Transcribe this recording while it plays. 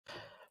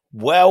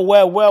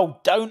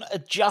Well, don't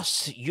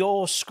adjust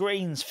your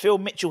screens. Phil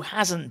Mitchell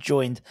hasn't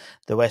joined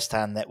the West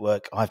Ham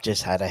network. I've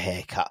just had a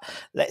haircut.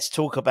 Let's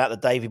talk about the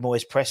David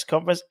Moyes press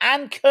conference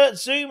and Kurt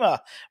Zouma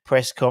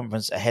press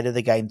conference ahead of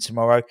the game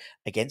tomorrow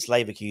against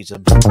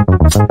Leverkusen.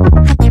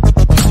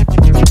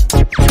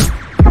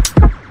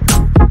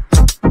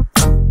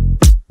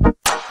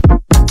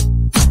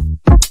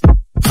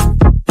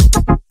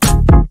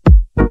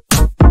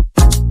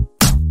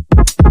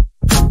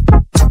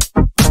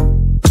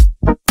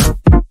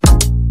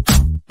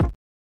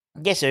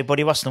 Yes,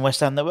 everybody, Russ and the West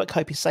Ham Network.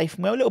 Hope you're safe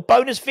and well. A little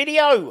bonus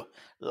video.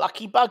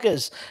 Lucky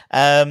buggers.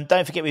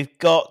 Don't forget, we've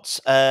got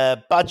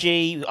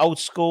Budgie, old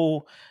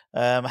school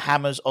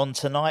hammers on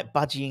tonight.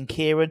 Budgie and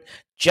Kieran.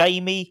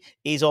 Jamie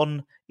is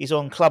on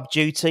club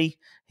duty.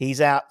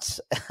 He's out.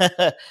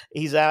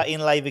 He's out in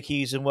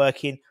Leverkusen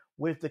working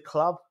with the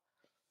club.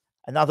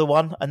 Another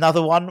one.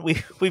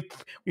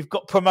 We've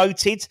got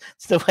promoted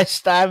to the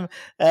West Ham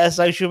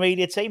social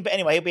media team. But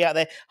anyway, he'll be out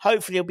there.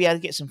 Hopefully, he'll be able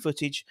to get some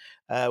footage,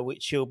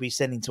 which he'll be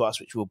sending to us,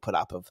 which we'll put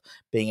up of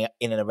being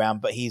in and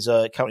around. But he's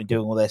currently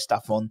doing all their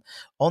stuff on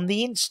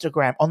the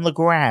Instagram, on the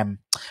gram.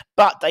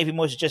 But David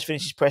Moyes has just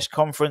finished his press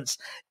conference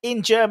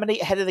in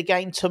Germany ahead of the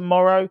game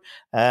tomorrow.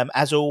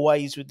 As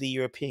always with the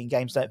European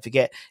games, don't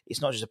forget,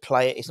 it's not just a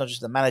player, it's not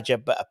just the manager,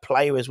 but a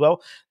player as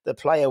well. The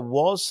player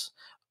was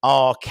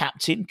our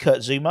captain, Kurt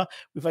Zouma,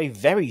 with a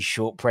very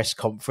short press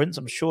conference.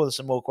 I'm sure there's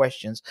some more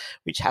questions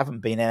which haven't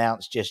been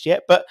announced just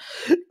yet, but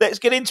let's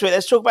get into it.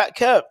 Let's talk about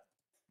Kurt.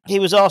 He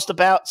was asked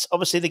about,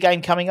 obviously, the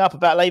game coming up,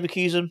 about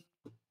Leverkusen.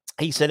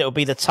 He said it will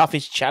be the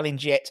toughest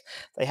challenge yet.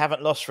 They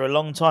haven't lost for a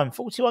long time.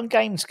 41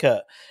 games,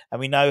 Kurt. And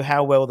we know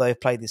how well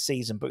they've played this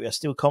season, but we are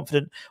still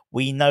confident.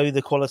 We know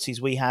the qualities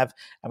we have,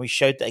 and we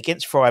showed that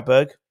against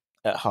Freiburg,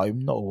 at home,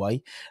 not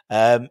away.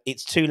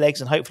 It's two legs,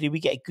 and hopefully we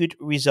get a good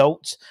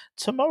result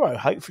tomorrow.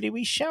 Hopefully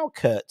we shall,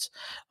 Kurt.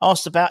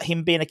 Asked about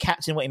him being a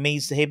captain, what it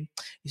means to him.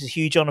 It's a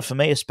huge honour for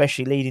me,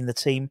 especially leading the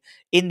team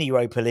in the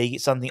Europa League.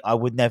 It's something I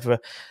would never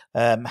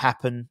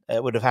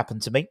would have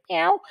happened to me.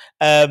 Meow.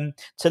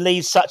 To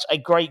lead such a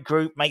great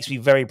group makes me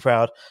very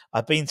proud.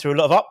 I've been through a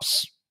lot of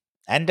ups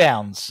and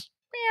downs.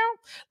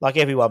 Like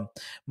everyone,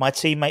 my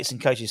teammates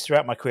and coaches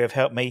throughout my career have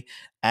helped me,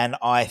 and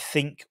I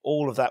think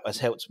all of that has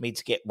helped me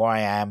to get where I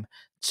am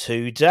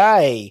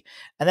today.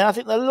 And then I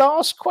think the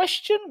last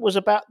question was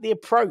about the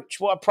approach.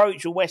 What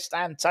approach will West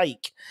Ham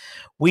take?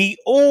 We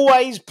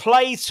always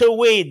play to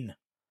win.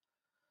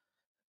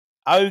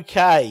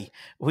 Okay,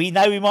 we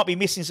know we might be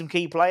missing some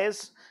key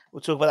players.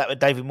 We'll talk about that with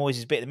David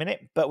Moyes' bit in a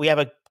minute, but we have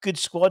a good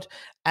squad,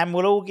 and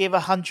we'll all give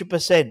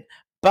 100%.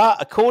 But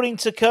according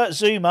to Kurt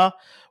Zouma,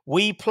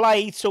 we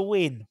play to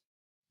win.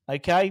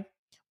 Okay,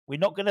 we're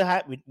not going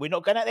out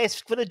there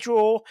for the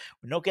draw.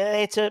 We're not going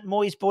there to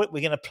Moyes' point.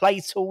 We're going to play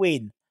to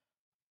win.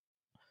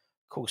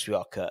 Of course we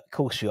are, Kurt. Of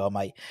course we are,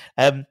 mate.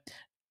 And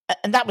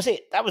that was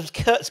it. That was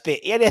Kurt's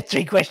bit. He only had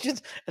 3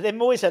 questions, and then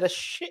Moyes had a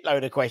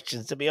shitload of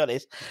questions, to be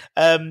honest.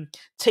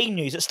 Team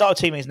news. Let's start with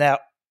team news now.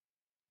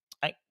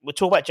 We'll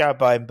talk about Jared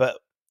Bowen, but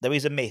there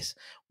is a miss.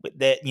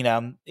 There,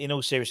 in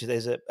all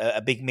seriousness, there's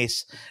a big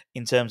miss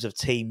in terms of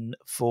team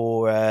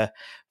for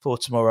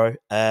tomorrow.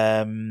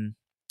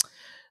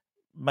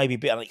 Maybe a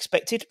bit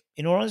unexpected,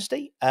 in all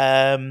honesty.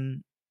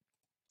 But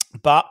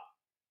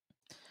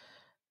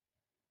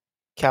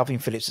Calvin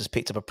Phillips has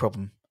picked up a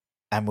problem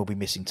and will be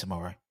missing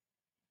tomorrow.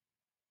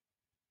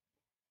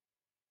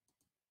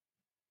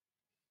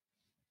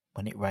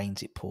 When it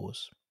rains, it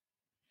pours.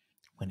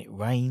 When it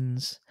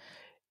rains,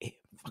 it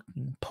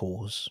fucking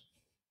pours.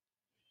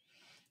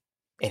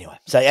 Anyway,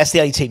 so that's the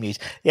A-team news.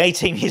 The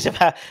A-team news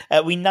about,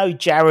 we know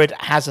Jared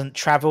hasn't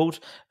travelled,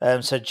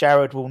 so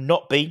Jared will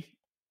not be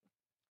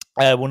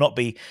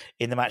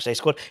in the matchday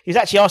squad. He was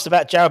actually asked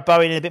about Jared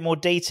Bowen in a bit more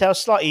detail,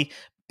 slightly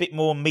bit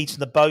more meat on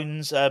the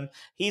bones.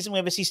 He isn't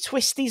with us. He's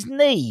twisted his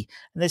knee,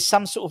 and there's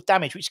some sort of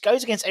damage, which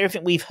goes against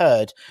everything we've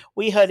heard.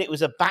 We heard it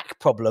was a back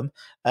problem.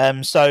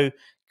 So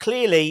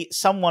clearly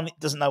someone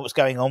doesn't know what's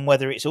going on,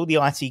 whether it's all the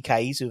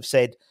ITKs who have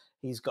said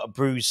he's got a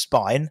bruised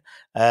spine,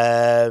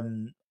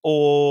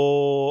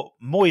 or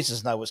Moyes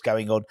doesn't know what's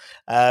going on.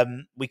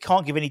 We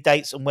can't give any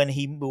dates on when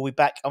he will be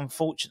back,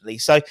 unfortunately.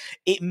 So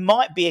it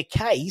might be a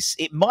case,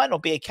 it might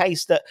not be a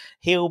case that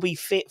he'll be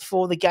fit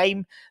for the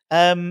game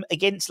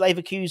against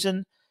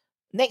Leverkusen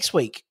next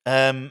week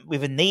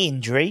with a knee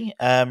injury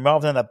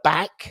rather than a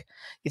back.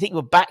 You think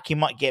with back you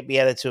might be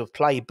able to have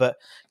played, but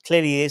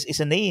clearly it's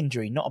a knee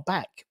injury, not a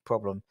back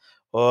problem.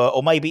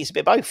 Or maybe it's a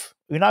bit of both.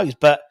 Who knows?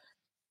 But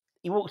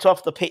he walked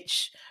off the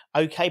pitch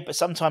okay, but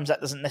sometimes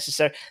that doesn't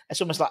necessarily... It's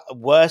almost like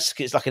worse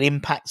because it's like an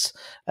impact.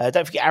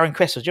 Don't forget Aaron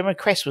Cress. Do you remember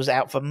Cress was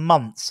out for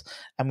months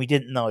and we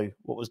didn't know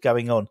what was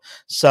going on?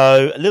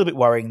 So a little bit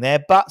worrying there,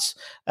 but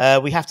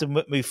we have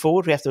to move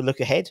forward. We have to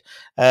look ahead.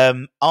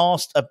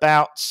 Asked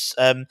about...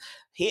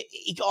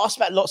 He got asked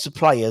about lots of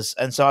players,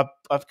 and so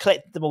I've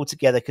collected them all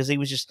together because he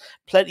was just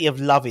plenty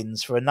of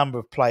love-ins for a number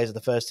of players of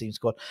the first team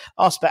squad.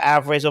 Asked about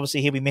Alvarez,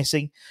 obviously he'll be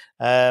missing,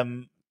 but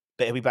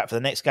he'll be back for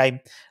the next game.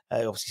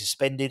 Obviously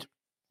suspended.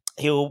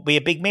 he'll be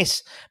a big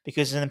miss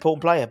because he's an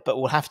important player, but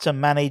we'll have to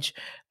manage,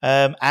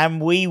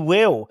 and we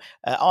will.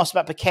 Asked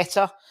about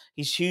Paqueta.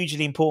 He's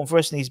hugely important for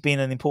us, and he's been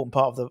an important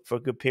part for a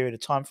good period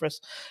of time for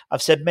us.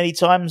 I've said many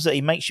times that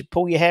he makes you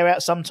pull your hair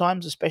out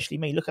sometimes, especially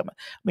me. Look at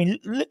me.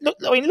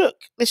 Look.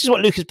 This is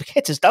what Lucas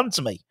Paqueta's done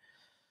to me.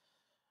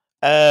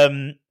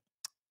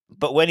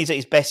 But when he's at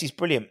his best, he's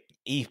brilliant.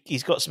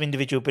 He's got some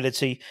individual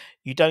ability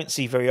you don't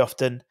see very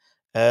often.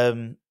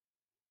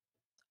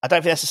 I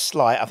don't think that's a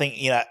slight. I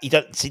think you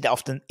don't see that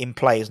often in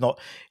play.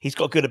 He's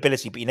got good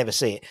ability, but you never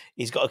see it.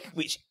 He's got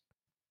which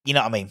you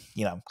know what I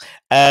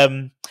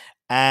mean.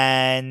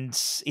 And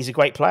he's a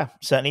great player,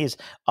 certainly is.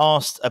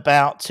 Asked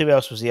about who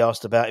else was he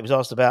asked about? He was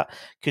asked about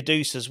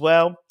Kudus as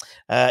well.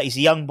 He's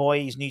a young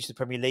boy. He's new to the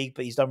Premier League,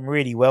 but he's done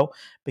really well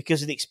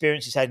because of the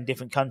experience he's had in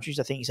different countries.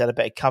 I think he's had a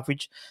better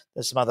coverage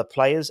than some other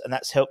players, and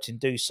that's helped him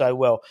do so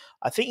well.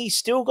 I think he's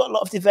still got a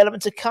lot of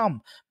development to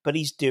come, but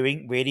he's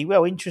doing really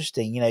well.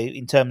 Interesting,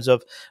 in terms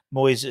of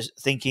Moyes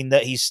thinking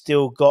that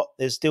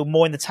there's still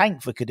more in the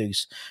tank for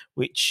Kudus,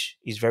 which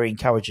is very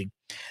encouraging.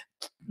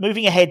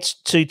 Moving ahead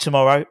to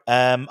tomorrow,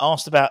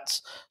 asked about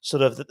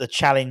sort of the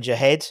challenge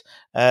ahead.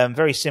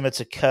 Very similar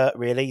to Kurt,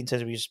 really, in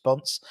terms of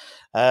response.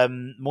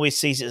 Moyes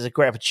sees it as a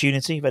great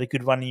opportunity. We've had a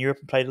good run in Europe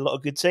and played a lot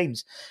of good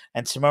teams.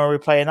 And tomorrow we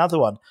play another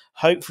one.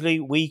 Hopefully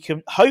we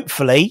can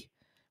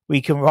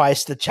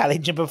rise to the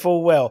challenge and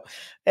perform well.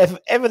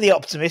 Ever the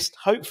optimist,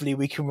 hopefully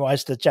we can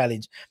rise to the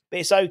challenge. But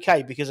it's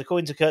okay because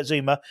according to Kurt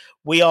Zuma,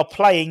 we are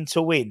playing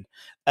to win.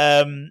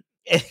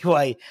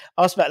 Anyway,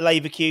 asked about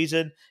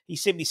Leverkusen. He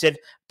simply said,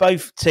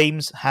 both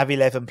teams have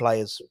 11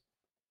 players.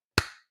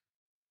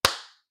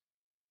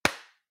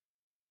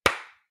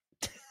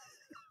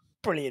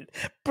 Brilliant.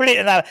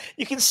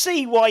 You can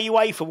see why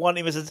UEFA want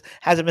him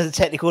has him as a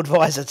technical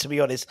advisor, to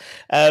be honest.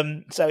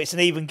 So it's an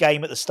even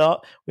game at the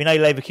start. We know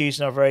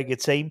Leverkusen are a very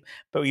good team,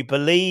 but we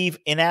believe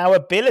in our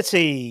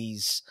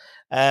abilities.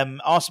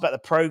 Asked about the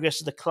progress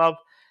of the club.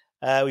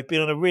 We've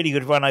been on a really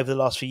good run over the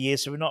last few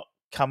years, so we're not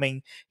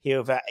coming here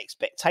without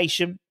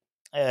expectancy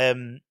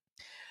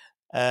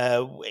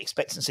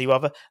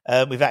rather.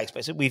 Without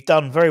expectancy, we've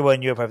done very well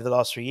in Europe over the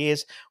last 3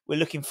 years. We're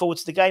looking forward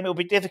to the game. It'll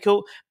be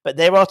difficult, but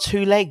there are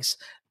 2 legs,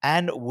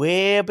 and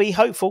we'll be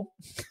hopeful.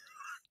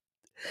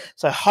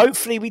 So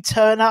hopefully we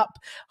turn up.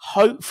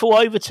 Hopeful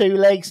over 2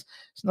 legs.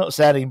 It's not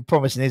sounding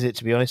promising, is it?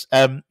 To be honest.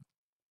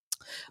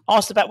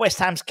 Asked about West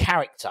Ham's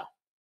character,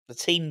 the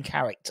team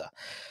character.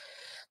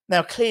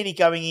 Now, clearly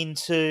going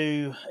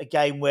into a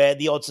game where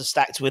the odds are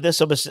stacked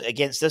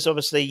against us,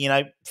 obviously,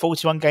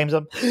 41 games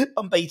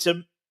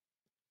unbeaten,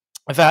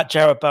 without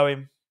Jarrod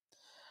Bowen,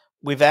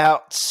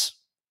 without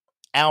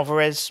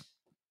Alvarez,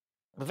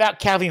 without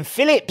Calvin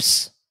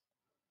Phillips,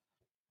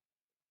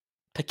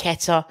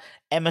 Paqueta,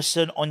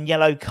 Emerson on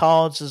yellow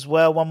cards as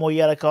well, 1 more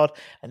yellow card,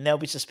 and they'll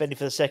be suspended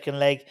for the second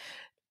leg.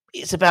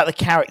 It's about the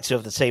character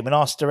of the team, and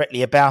asked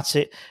directly about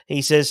it,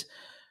 he says,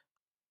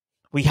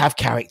 we have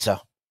character.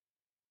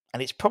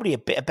 And it's probably a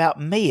bit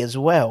about me as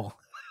well.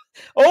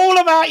 All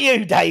about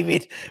you,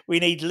 David. We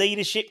need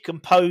leadership,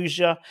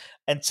 composure,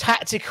 and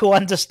tactical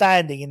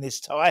understanding in this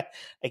tie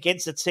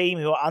against a team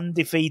who are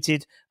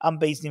undefeated,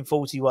 unbeaten in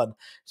 41.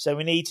 So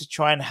we need to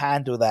try and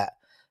handle that.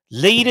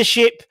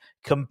 Leadership,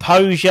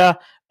 composure,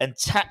 and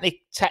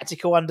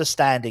tactical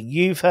understanding.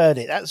 You've heard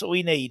it. That's what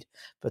we need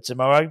for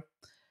tomorrow.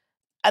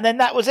 And then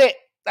that was it.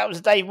 That was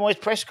the Dave Moyes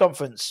press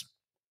conference.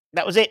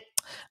 That was it.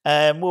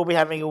 We'll be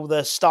having all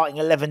the starting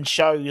 11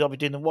 shows. I'll be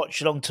doing the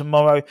watch along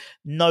tomorrow.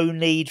 No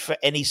need for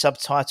any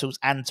subtitles.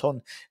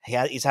 Anton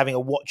is having a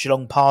watch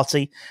along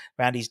party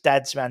around his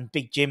dad's, around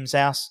Big Jim's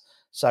house.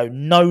 So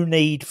no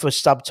need for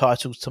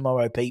subtitles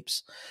tomorrow,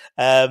 peeps.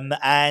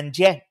 And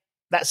yeah,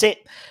 that's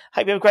it.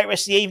 Hope you have a great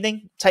rest of the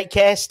evening. Take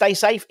care. Stay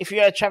safe. If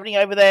you're traveling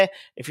over there,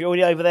 if you're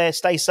already over there,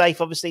 stay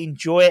safe. Obviously,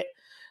 enjoy it.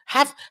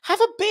 Have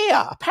a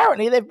beer.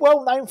 Apparently, they're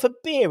well known for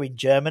beer in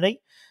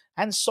Germany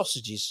and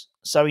sausages.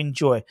 So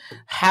enjoy.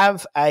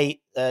 Have a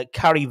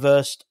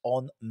currywurst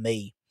on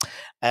me.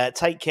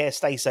 Take care.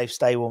 Stay safe.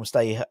 Stay warm.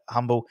 Stay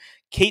humble.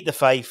 Keep the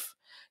faith.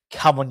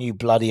 Come on, you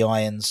bloody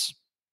irons.